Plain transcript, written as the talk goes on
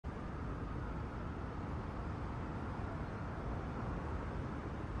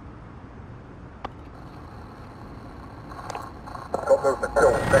movement.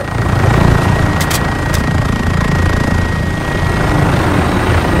 Still set.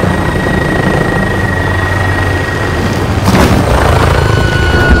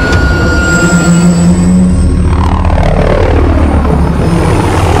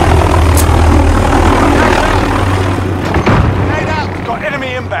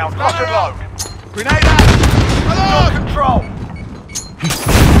 Grenade out! Hello! Control!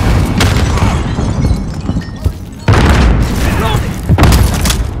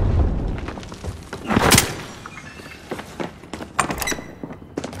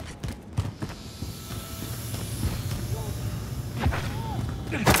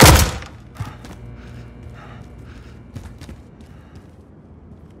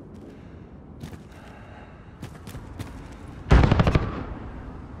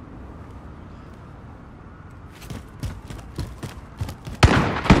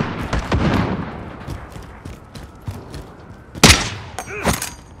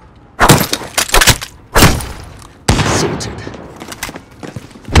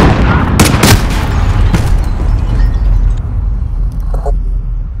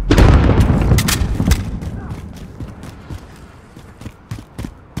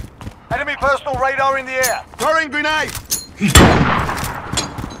 Enemy personal radar in the air. Throwing grenade!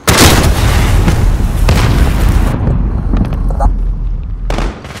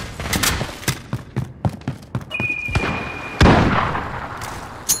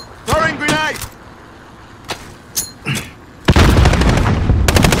 Throwing grenade!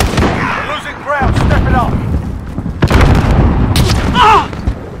 We're losing ground. Step it up.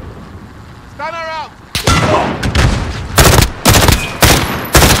 Stunner out!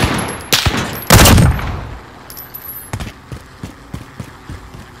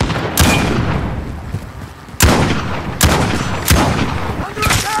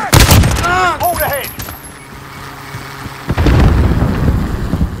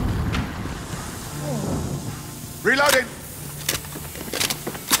 Reloading!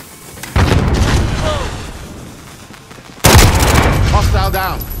 Hostile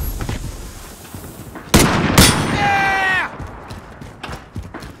down. Yeah!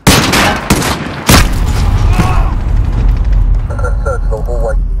 Search the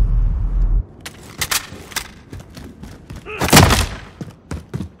hallway.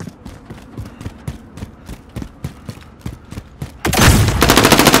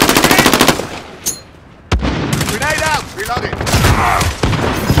 Grenade out! Reloading!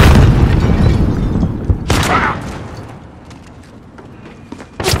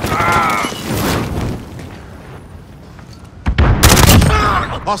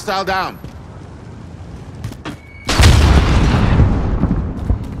 Hostile down.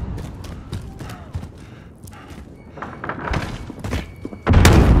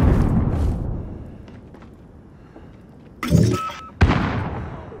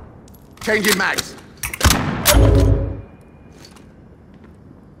 Changing mags.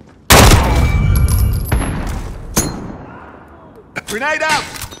 Grenade out!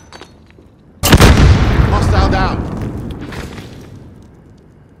 Hostile down.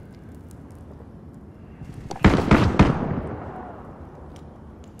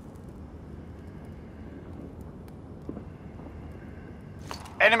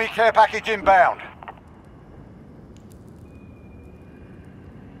 Enemy care package inbound.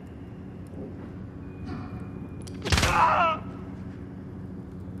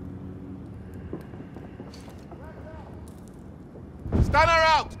 Stunner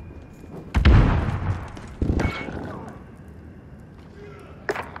out!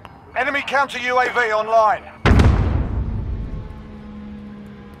 Enemy counter UAV online.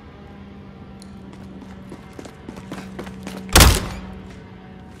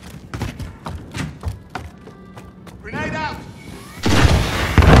 Grenade out!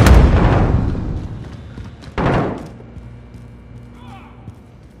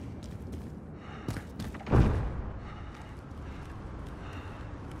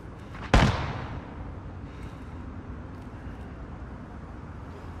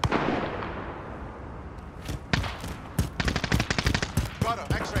 Got him.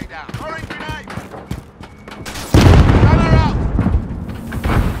 X-ray down. Throwing grenade! Stunner out!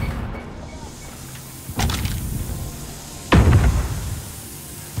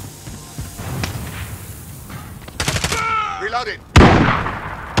 Reloading.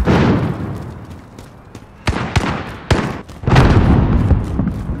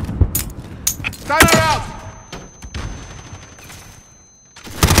 Stunner out!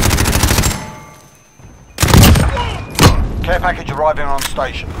 Care package arriving on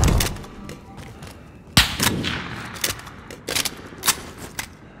station.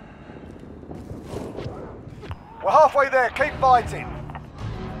 We're halfway there, keep fighting.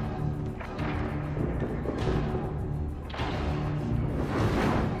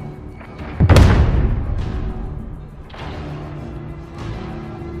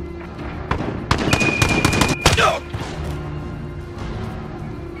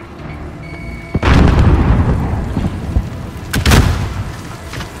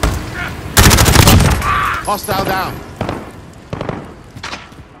 Hostile down.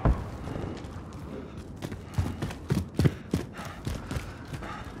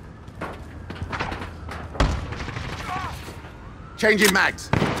 Changing mags.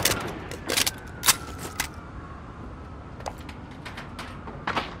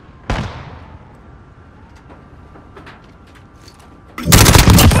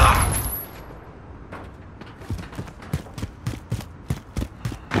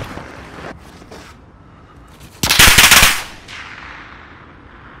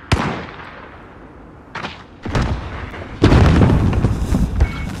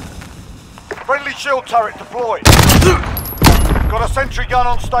 Friendly shield turret deployed. Got a sentry gun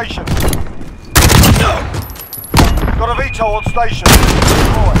on station. Got a VTOL on station.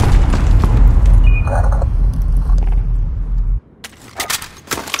 Deploy.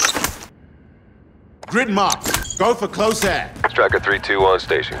 Grid marked. Go for close air. Striker 3-2 on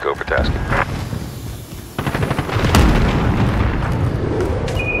station. Go for tasking.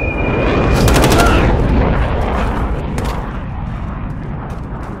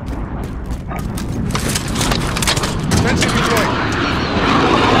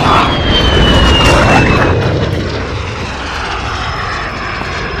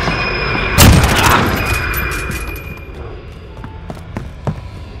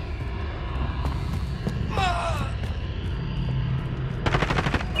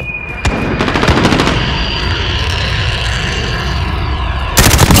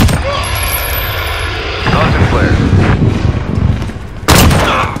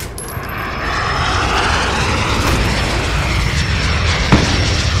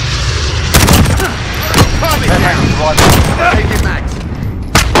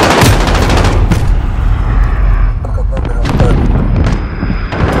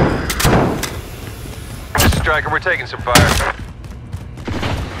 Striker, we're taking some fire.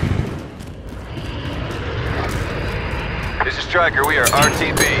 This is Striker, we are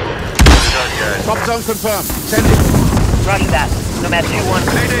RTB. Done, guys. Top zone confirmed. Send it. Roger that. Nomad 2-1.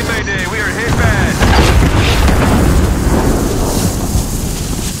 Mayday, mayday, we are hit bad.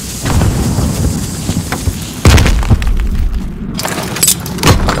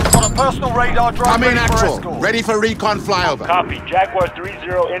 Got a personal radar drone I'm in ready for actual. escort. Ready for recon flyover. Copy. Jaguar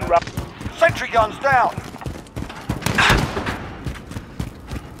 3-0 en route. Sentry guns down.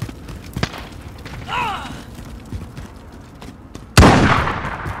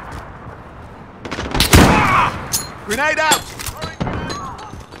 Grenade out!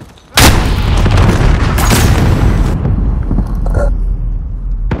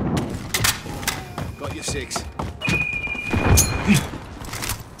 Got your 6.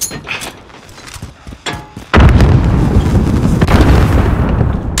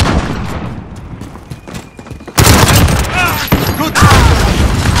 Good.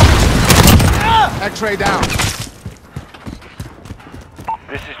 X-ray down.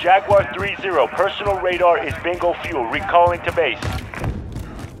 This is Jaguar 3-0. Personal radar is bingo fuel. Recalling to base.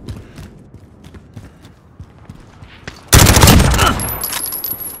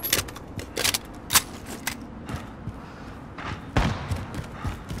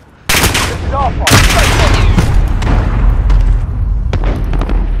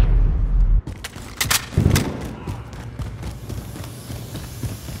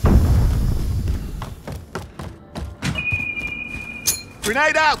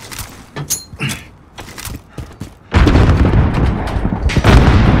 Grenade out!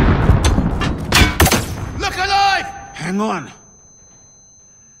 Look alive! Hang on.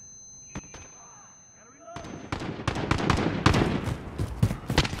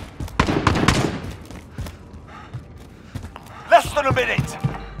 Less than a minute.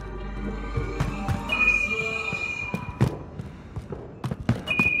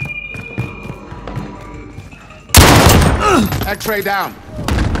 X-ray down.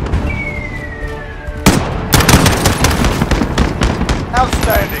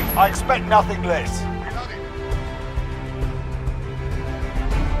 Outstanding. I expect nothing less.